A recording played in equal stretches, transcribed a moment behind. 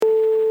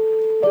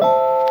Hi,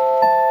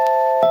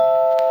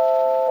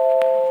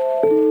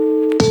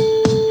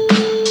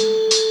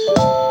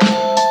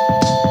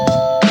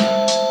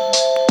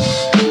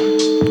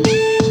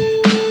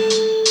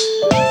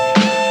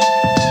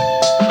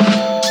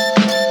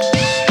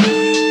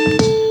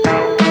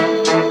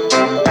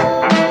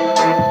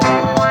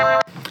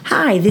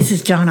 this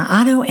is Donna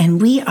Otto,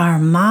 and we are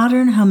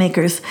Modern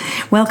Homemakers.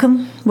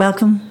 Welcome,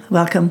 welcome,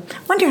 welcome.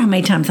 Wonder how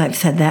many times I've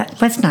said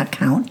that. Let's not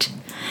count.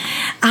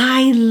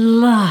 I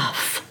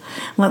love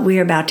what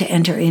we're about to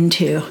enter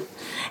into.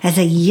 As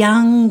a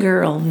young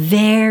girl,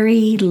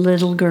 very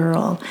little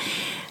girl,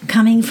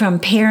 coming from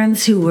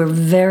parents who were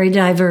very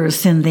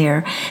diverse in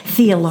their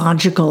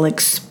theological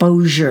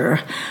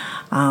exposure.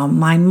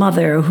 My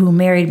mother, who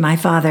married my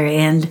father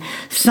and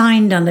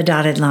signed on the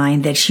dotted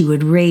line that she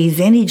would raise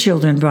any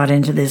children brought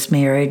into this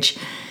marriage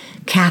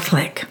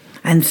Catholic.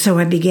 And so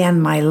I began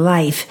my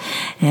life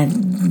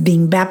and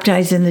being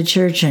baptized in the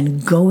church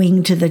and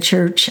going to the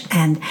church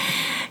and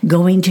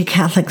going to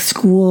Catholic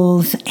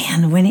schools.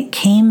 And when it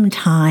came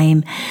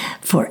time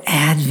for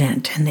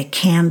Advent and the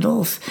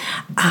candles,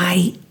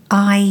 I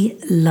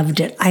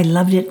loved it. I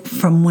loved it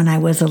from when I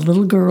was a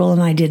little girl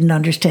and I didn't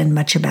understand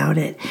much about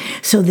it.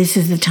 So this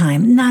is the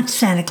time. Not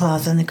Santa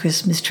Claus and the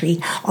Christmas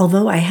tree,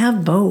 although I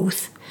have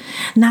both.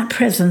 Not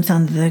presents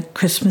under the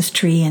Christmas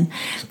tree and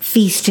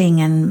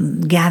feasting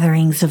and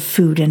gatherings of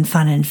food and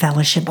fun and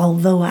fellowship,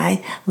 although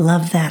I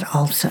love that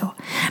also.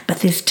 But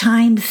this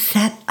time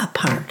set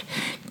apart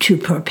to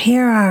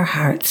prepare our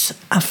hearts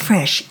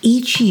afresh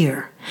each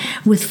year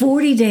with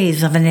 40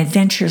 days of an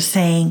adventure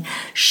saying,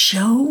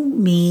 show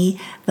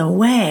me the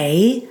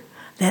way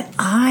that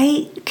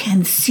I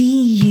can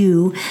see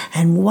you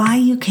and why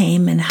you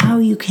came and how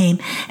you came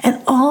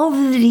and all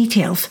of the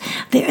details.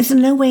 There is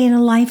no way in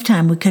a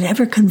lifetime we could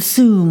ever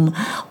consume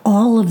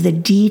all of the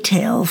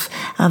details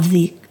of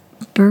the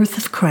birth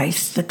of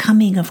Christ, the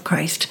coming of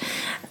Christ,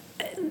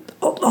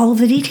 all of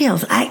the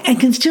details. I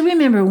can still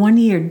remember one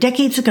year,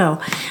 decades ago,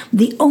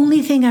 the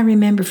only thing I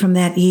remember from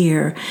that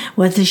year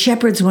was the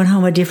shepherds went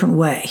home a different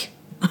way.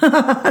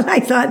 And I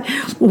thought,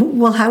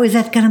 well, how is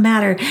that going to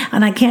matter?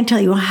 And I can't tell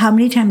you how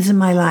many times in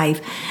my life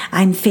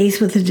I'm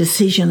faced with a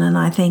decision and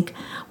I think,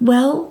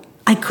 well,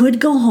 I could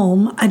go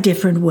home a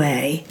different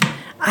way.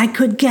 I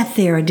could get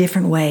there a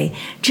different way,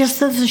 just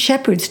as the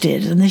shepherds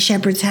did. And the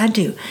shepherds had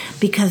to,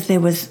 because there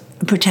was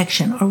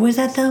protection. Or was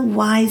that the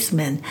wise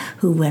men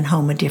who went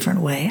home a different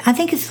way? I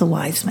think it's the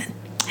wise men.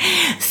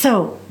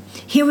 So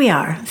here we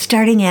are,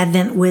 starting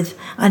Advent with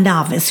a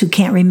novice who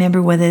can't remember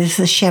whether it's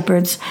the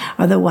shepherds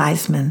or the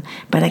wise men,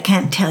 but I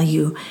can't tell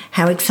you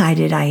how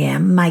excited I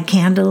am. My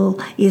candle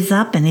is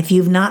up, and if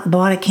you've not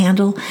bought a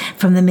candle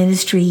from the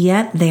ministry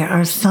yet, there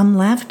are some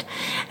left.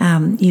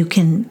 You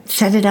can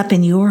set it up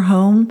in your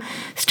home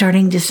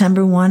starting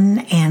December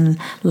 1 and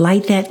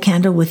light that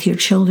candle with your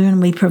children.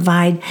 We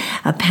provide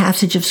a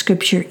passage of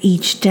Scripture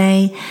each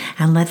day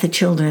and let the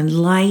children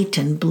light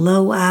and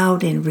blow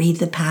out and read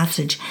the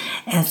passage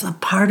as a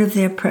part of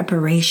their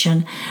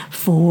preparation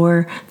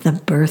for the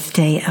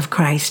birthday of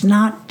Christ,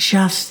 not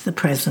just the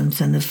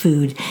presents and the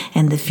food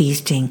and the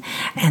feasting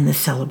and the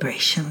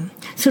celebration.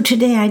 So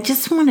today I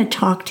just want to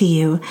talk to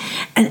you,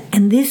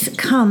 and this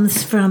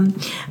comes from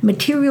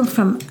material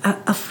from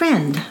a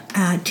friend,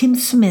 Tim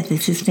Smith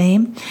is his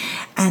name,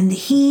 and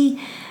he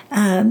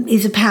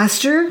is a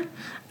pastor,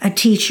 a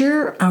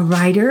teacher, a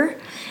writer,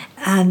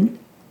 and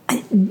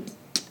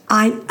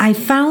I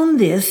found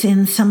this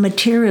in some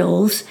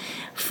materials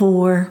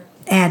for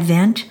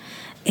Advent,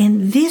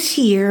 and this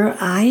year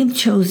I have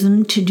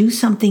chosen to do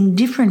something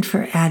different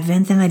for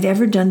Advent than I've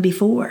ever done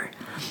before,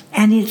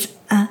 and it's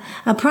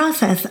a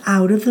process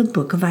out of the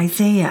book of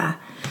Isaiah.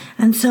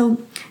 And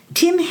so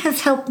Tim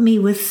has helped me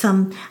with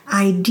some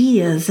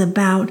ideas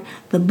about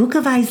the book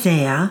of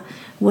Isaiah,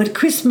 what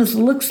Christmas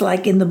looks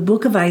like in the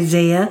book of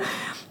Isaiah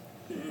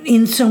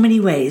in so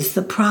many ways,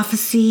 the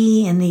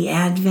prophecy and the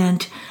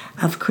advent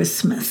of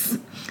Christmas.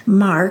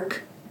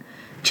 Mark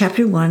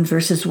chapter 1,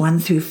 verses 1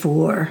 through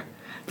 4.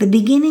 The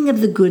beginning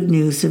of the good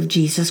news of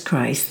Jesus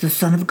Christ, the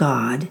Son of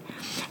God,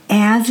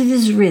 as it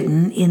is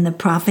written in the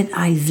prophet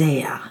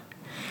Isaiah.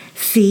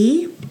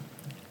 See,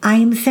 I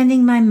am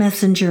sending my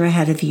messenger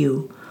ahead of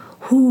you,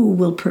 who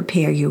will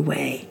prepare your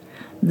way.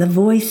 The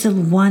voice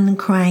of one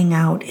crying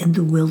out in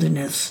the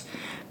wilderness,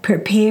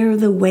 prepare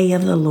the way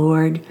of the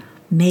Lord,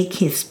 make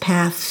his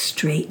path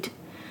straight.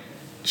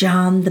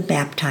 John the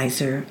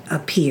Baptizer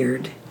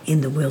appeared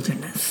in the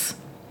wilderness.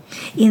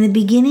 In the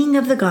beginning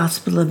of the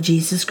gospel of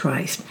Jesus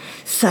Christ,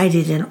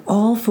 cited in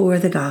all four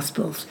of the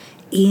gospels,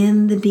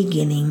 in the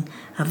beginning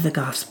of the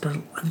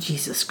gospel of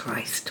Jesus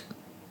Christ.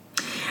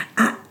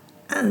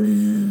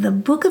 The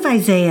book of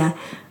Isaiah,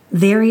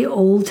 very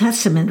Old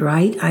Testament,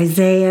 right?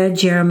 Isaiah,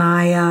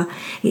 Jeremiah,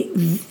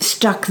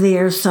 stuck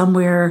there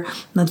somewhere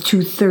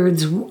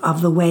 2/3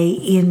 of the way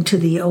into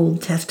the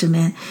Old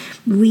Testament.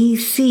 We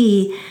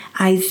see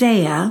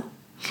Isaiah,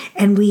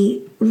 and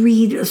we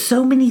read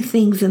so many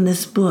things in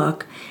this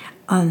book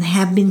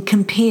have been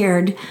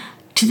compared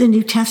to the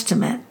New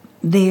Testament.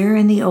 There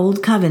in the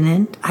Old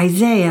Covenant,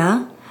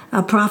 Isaiah,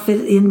 a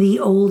prophet in the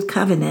Old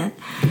Covenant.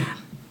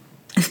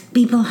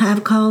 People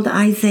have called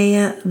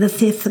Isaiah the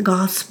fifth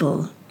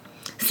gospel.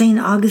 St.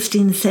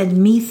 Augustine said,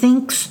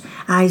 "Methinks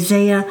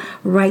Isaiah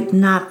write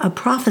not a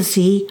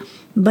prophecy,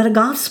 but a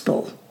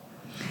gospel."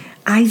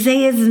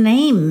 Isaiah's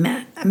name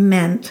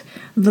meant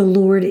the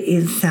Lord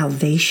is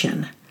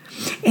salvation.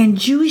 And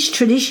Jewish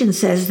tradition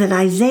says that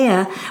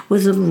Isaiah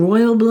was of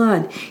royal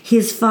blood.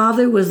 His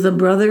father was the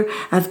brother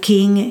of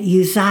King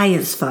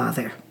Uzziah's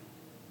father.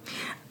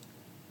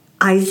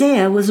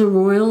 Isaiah was a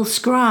royal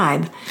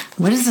scribe.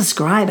 What is a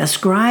scribe? A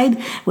scribe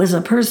was a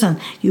person,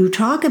 you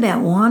talk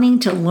about wanting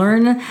to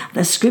learn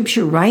the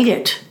scripture, write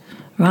it.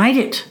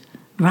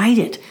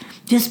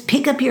 Just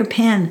pick up your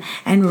pen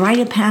and write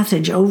a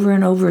passage over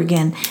and over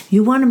again.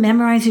 You want to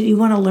memorize it, you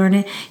want to learn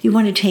it, you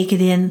want to take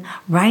it in,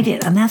 write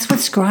it. And that's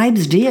what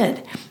scribes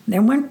did.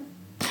 There weren't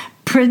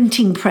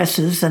printing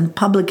presses and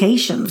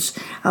publications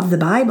of the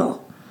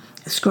Bible.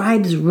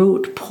 Scribes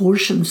wrote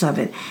portions of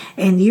it,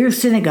 and your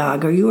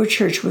synagogue or your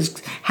church was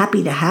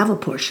happy to have a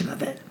portion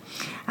of it.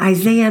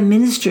 Isaiah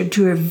ministered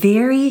to a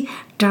very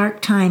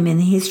dark time in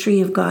the history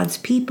of God's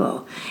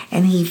people,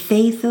 and he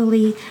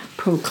faithfully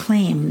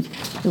proclaimed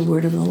the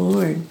word of the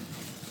Lord.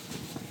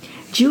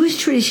 Jewish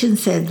tradition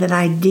said that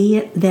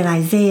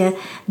Isaiah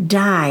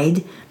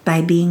died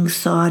by being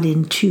sawed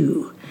in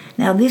two.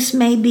 Now, this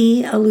may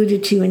be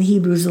alluded to in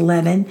Hebrews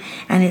 11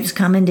 and its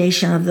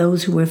commendation of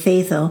those who were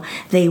faithful.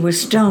 They were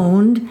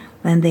stoned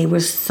and they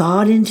were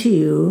sawed in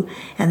two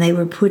and they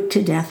were put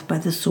to death by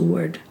the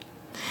sword.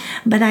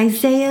 But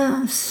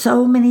Isaiah,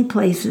 so many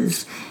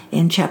places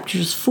in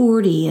chapters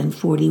 40 and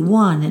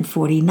 41 and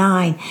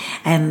 49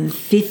 and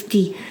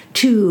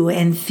 52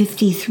 and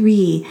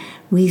 53,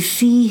 we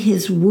see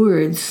his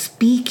words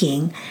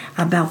speaking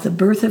about the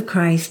birth of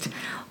Christ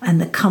and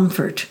the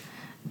comfort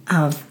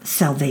of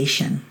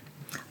salvation.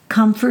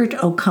 "Comfort,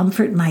 O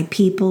comfort my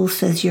people,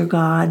 says your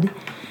God.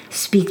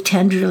 Speak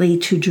tenderly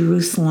to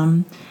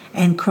Jerusalem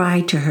and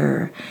cry to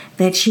her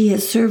that she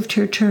has served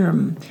her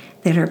term,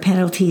 that her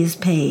penalty is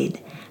paid,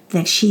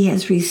 that she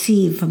has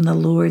received from the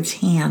Lord's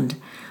hand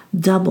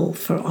double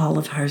for all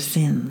of her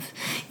sins."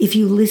 If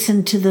you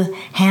listen to the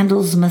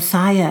Handel's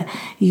Messiah,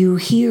 you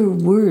hear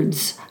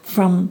words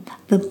from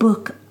the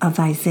book of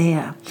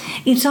Isaiah.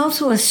 It's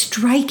also a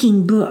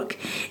striking book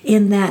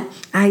in that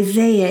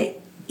Isaiah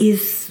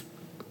is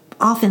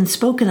often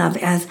spoken of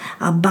as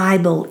a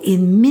Bible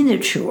in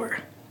miniature.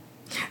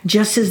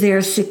 Just as there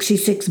are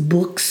 66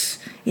 books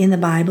in the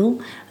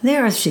Bible,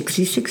 there are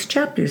 66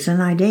 chapters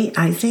in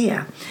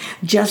Isaiah.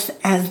 Just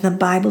as the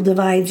Bible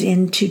divides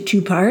into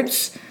two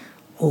parts,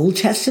 Old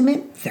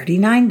Testament,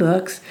 39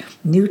 books,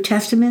 New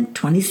Testament,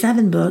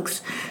 27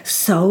 books,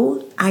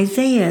 so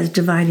Isaiah is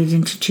divided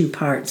into two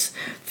parts,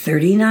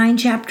 39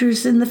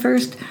 chapters in the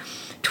first,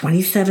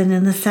 27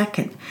 in the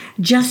second.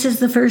 Just as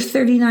the first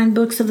 39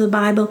 books of the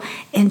Bible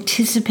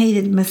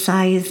anticipated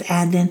Messiah's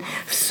advent,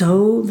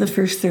 so the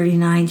first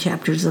 39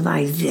 chapters of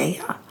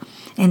Isaiah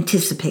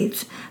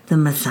anticipates the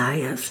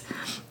Messiah's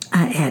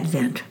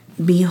advent.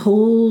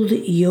 "Behold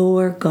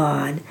your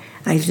God,"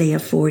 Isaiah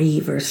 40,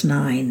 verse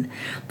 9.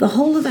 The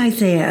whole of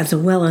Isaiah, as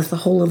well as the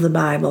whole of the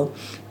Bible,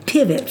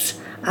 pivots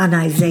on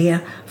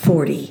Isaiah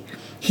 40.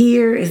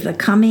 Here is the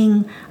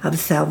coming of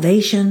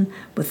salvation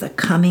with the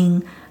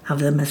coming of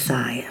the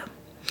Messiah.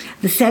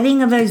 The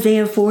setting of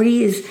Isaiah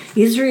 40 is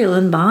Israel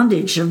in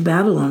bondage of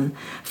Babylon,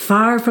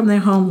 far from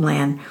their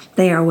homeland.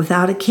 They are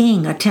without a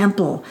king, a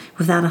temple,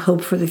 without a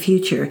hope for the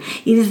future.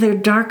 It is their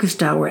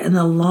darkest hour, and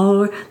the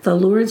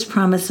Lord's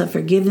promise of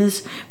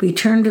forgiveness,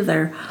 return to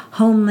their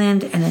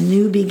homeland and a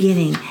new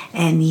beginning.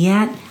 And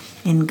yet,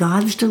 in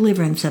God's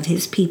deliverance of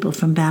his people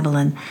from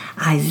Babylon,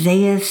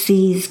 Isaiah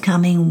sees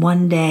coming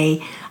one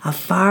day a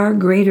far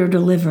greater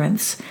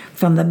deliverance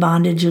from the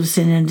bondage of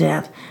sin and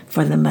death,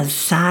 for the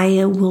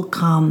Messiah will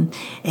come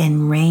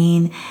and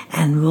reign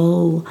and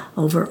rule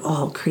over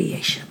all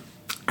creation.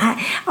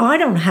 I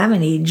don't have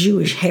any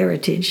Jewish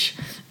heritage.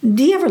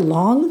 Do you ever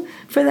long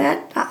for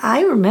that?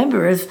 I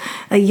remember as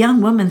a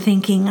young woman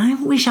thinking, I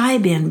wish I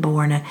had been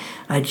born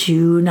a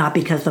Jew, not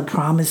because the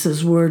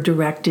promises were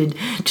directed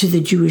to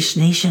the Jewish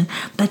nation,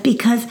 but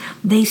because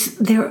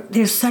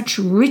there's such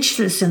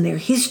richness in their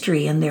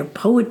history and their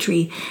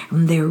poetry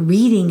and their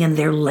reading and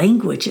their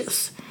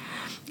languages.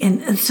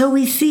 And so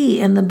we see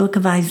in the book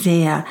of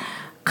Isaiah,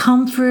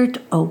 "Comfort,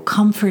 O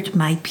comfort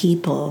my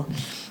people."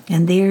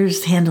 And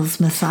there's Handel's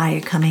Messiah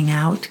coming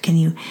out. Can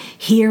you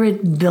hear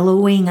it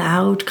billowing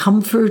out?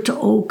 "Comfort,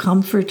 O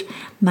comfort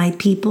my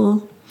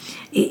people."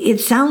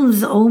 It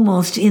sounds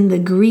almost in the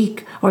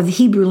Greek or the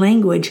Hebrew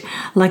language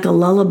like a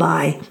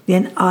lullaby.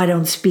 And I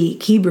don't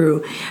speak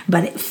Hebrew,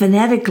 but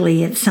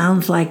phonetically it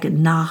sounds like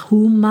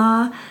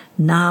Nahuma,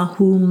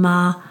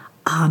 Nahuma,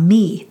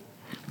 Ami.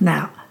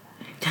 Now,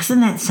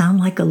 doesn't that sound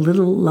like a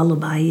little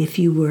lullaby if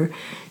you were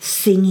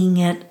singing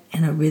it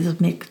in a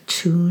rhythmic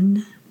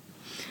tune?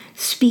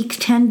 Speak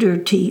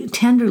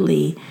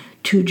tenderly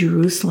to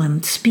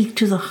Jerusalem. Speak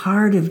to the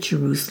heart of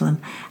Jerusalem,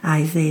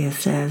 Isaiah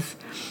says.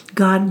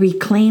 God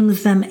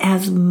reclaims them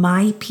as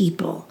my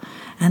people,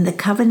 and the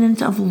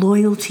covenant of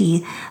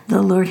loyalty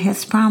the Lord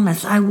has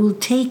promised. I will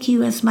take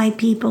you as my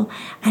people,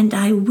 and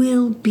I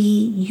will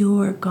be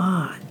your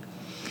God.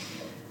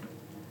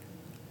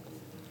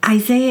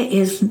 Isaiah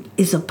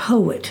is a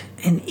poet,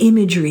 and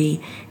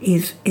imagery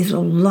is a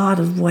lot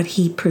of what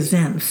he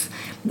presents,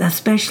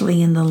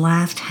 especially in the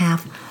last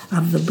half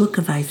of the book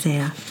of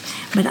Isaiah.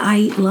 But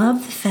I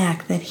love the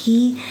fact that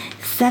he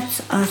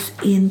sets us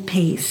in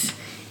pace,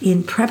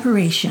 in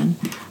preparation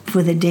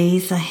for the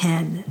days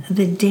ahead,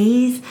 the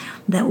days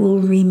that will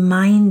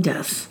remind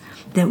us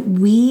that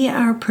we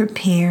are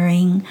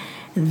preparing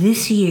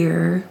this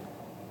year,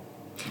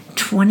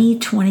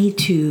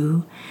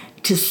 2022,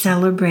 to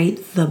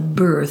celebrate the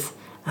birth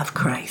of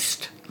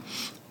Christ.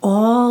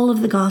 All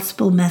of the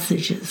gospel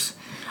messages,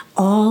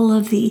 all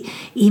of the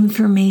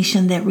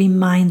information that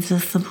reminds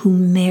us of who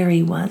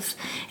Mary was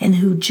and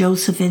who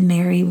Joseph and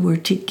Mary were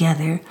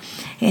together,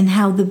 and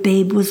how the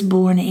babe was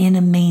born in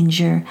a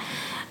manger,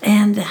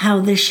 and how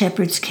the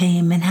shepherds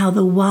came, and how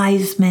the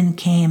wise men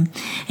came,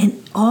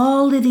 and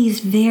all of these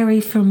very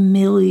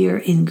familiar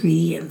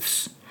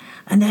ingredients.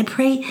 And I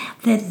pray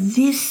that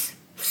this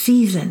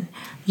season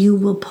you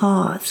will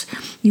pause.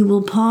 You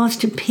will pause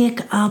to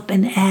pick up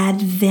an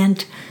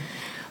Advent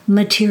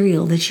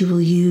material that you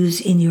will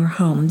use in your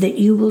home, that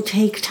you will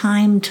take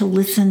time to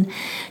listen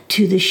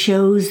to the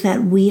shows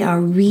that we are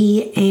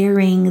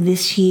re-airing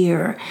this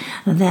year,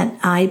 that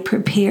I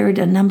prepared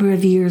a number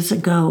of years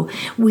ago,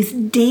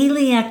 with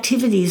daily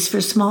activities for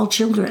small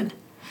children,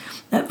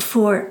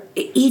 for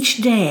each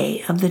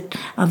day of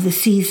the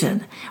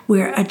season,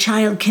 where a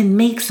child can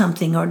make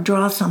something or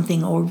draw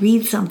something or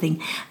read something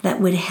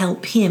that would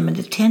help him at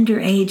a tender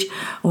age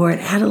or at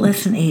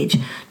adolescent age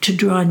to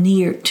draw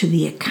near to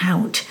the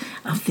account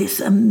of this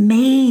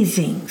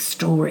amazing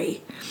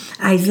story.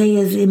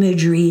 Isaiah's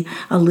imagery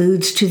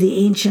alludes to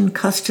the ancient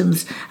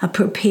customs of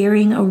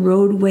preparing a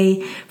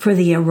roadway for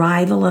the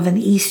arrival of an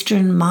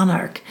Eastern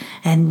monarch,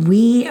 and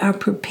we are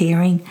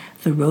preparing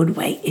the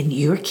roadway in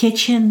your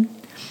kitchen,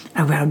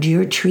 around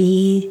your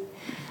tree,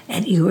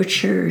 at your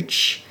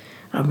church,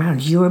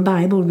 around your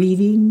Bible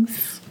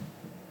readings.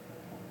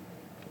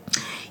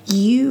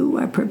 You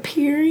are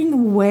preparing a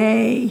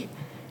way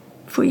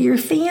for your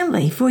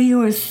family, for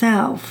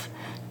yourself,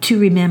 to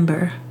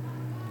remember,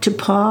 to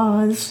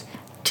pause,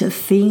 to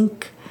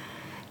think,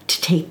 to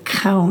take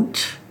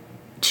count,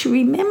 to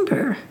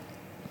remember.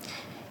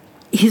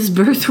 His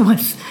birth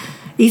was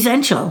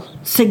essential,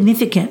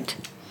 significant.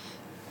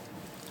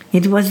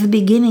 It was the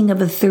beginning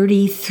of a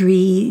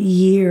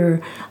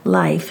 33-year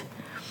life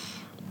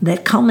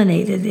that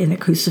culminated in a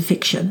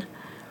crucifixion,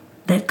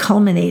 that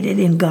culminated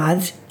in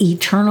God's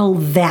eternal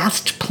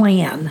vast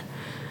plan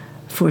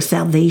for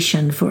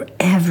salvation for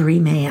every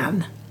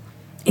man.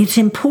 It's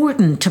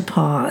important to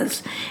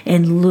pause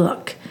and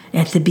look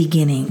at the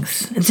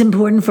beginnings. It's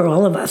important for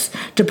all of us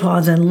to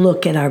pause and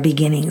look at our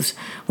beginnings,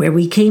 where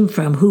we came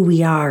from, who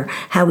we are,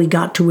 how we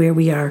got to where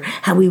we are,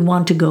 how we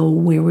want to go,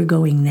 where we're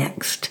going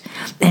next.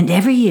 And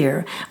every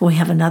year we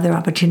have another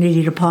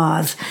opportunity to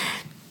pause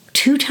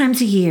 2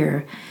 times a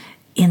year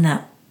in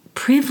the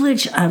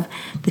privilege of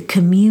the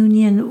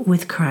communion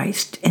with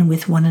Christ and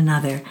with one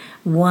another.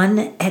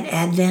 One at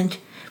Advent,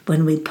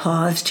 when we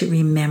pause to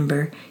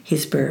remember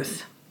his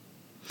birth.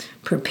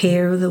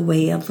 Prepare the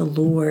way of the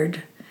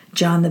Lord.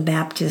 John the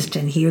Baptist,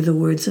 and hear the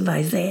words of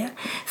Isaiah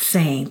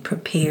saying,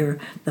 prepare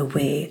the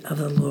way of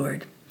the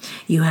Lord.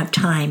 You have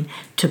time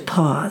to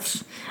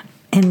pause.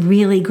 And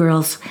really,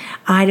 girls,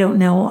 I don't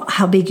know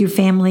how big your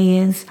family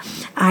is.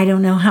 I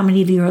don't know how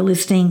many of you are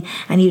listening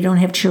and you don't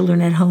have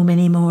children at home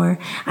anymore.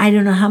 I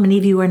don't know how many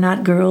of you are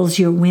not girls,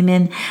 you're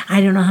women. I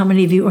don't know how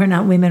many of you are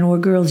not women or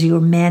girls, you're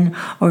men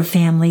or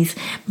families.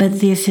 But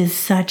this is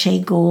such a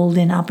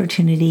golden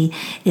opportunity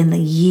in the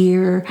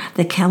year,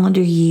 the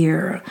calendar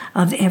year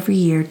of every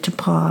year, to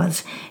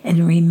pause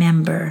and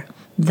remember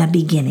the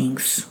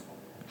beginnings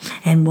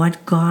and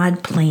what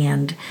God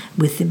planned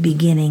with the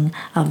beginning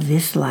of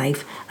this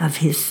life of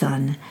his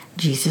Son,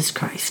 Jesus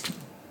Christ.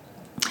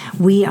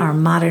 We are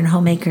Modern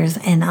Homemakers,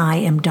 and I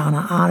am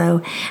Donna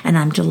Otto, and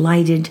I'm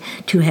delighted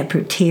to have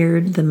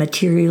prepared the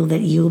material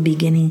that you'll be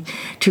beginning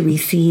to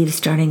receive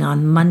starting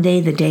on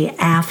Monday, the day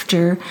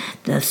after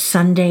the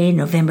Sunday,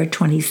 November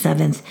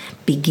 27th,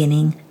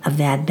 beginning of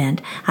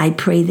Advent. I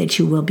pray that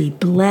you will be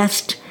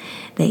blessed,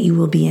 that you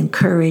will be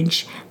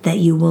encouraged, that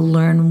you will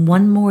learn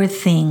one more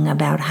thing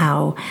about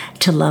how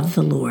to love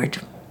the Lord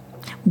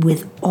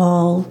with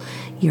all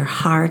your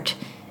heart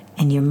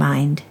and your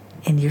mind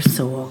and your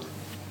soul.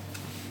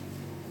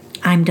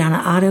 I'm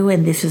Donna Otto,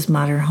 and this is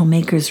Modern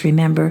Homemakers.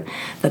 Remember,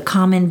 the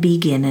common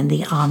begin and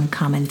the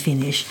uncommon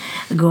finish.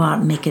 Go out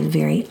and make it a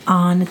very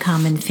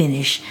uncommon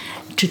finish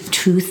to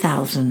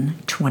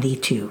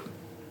 2022.